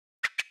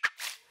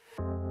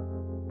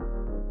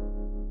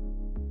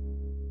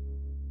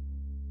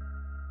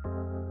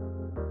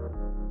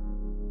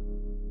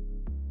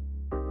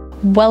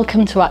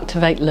Welcome to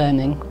Activate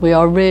Learning. We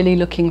are really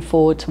looking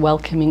forward to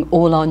welcoming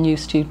all our new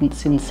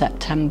students in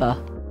September.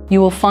 You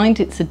will find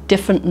it's a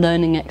different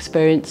learning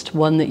experience to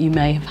one that you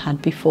may have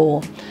had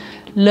before.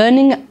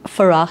 Learning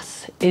for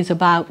us is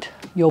about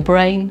your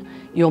brain,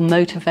 your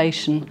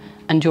motivation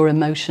and your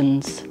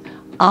emotions.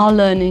 Our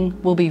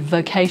learning will be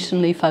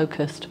vocationally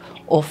focused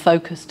or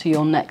focused to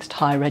your next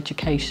higher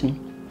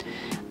education.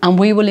 And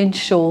we will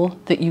ensure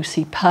that you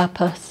see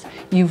purpose,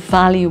 you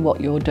value what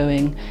you're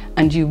doing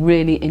and you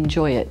really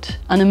enjoy it.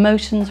 And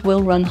emotions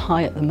will run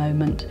high at the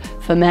moment.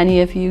 For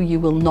many of you, you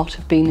will not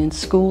have been in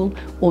school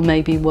or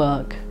maybe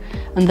work,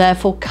 and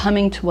therefore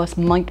coming to us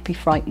might be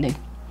frightening.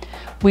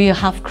 We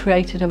have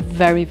created a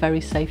very, very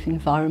safe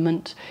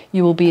environment.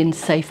 You will be in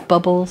safe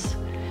bubbles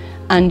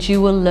and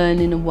you will learn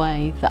in a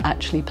way that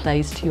actually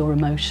plays to your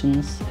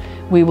emotions.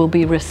 We will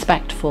be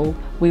respectful.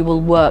 We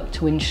will work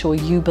to ensure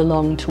you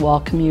belong to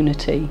our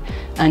community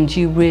and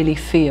you really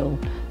feel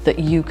that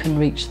you can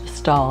reach the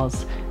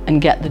stars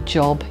and get the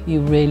job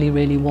you really,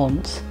 really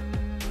want.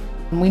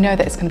 We know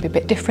that it's going to be a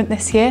bit different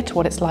this year to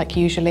what it's like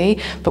usually,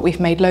 but we've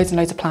made loads and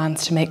loads of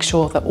plans to make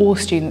sure that all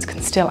students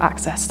can still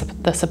access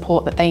the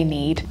support that they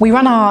need. We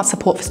run our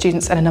support for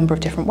students in a number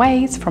of different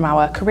ways, from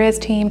our careers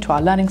team to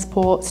our learning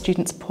support,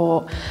 student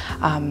support,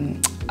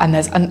 and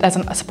there's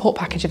a support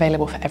package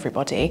available for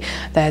everybody.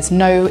 There's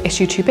no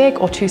issue too big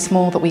or too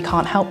small that we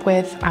can't help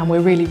with, and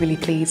we're really, really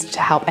pleased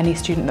to help any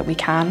student that we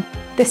can.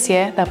 This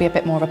year there'll be a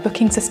bit more of a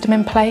booking system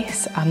in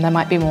place, and there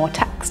might be more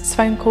texts,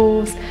 phone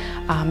calls,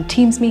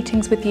 Teams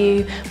meetings with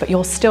you, but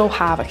you'll still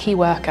have a key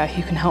worker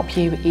who can help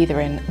you either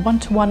in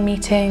one-to-one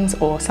meetings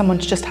or someone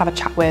to just have a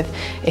chat with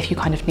if you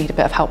kind of need a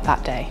bit of help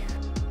that day.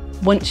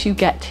 Once you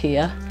get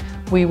here,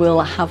 we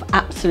will have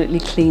absolutely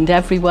cleaned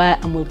everywhere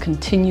and we'll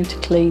continue to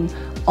clean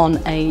on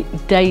a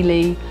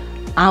daily,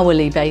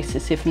 hourly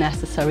basis if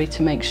necessary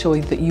to make sure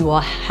that you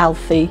are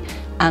healthy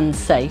and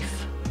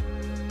safe.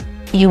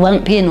 You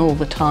won't be in all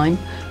the time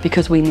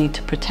because we need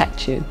to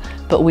protect you,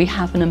 but we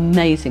have an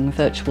amazing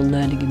virtual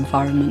learning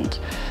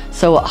environment.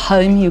 So at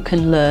home you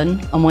can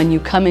learn, and when you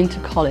come into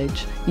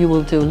college you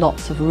will do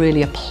lots of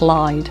really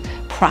applied,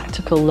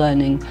 practical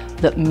learning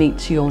that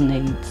meets your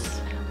needs,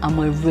 and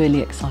we're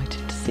really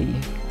excited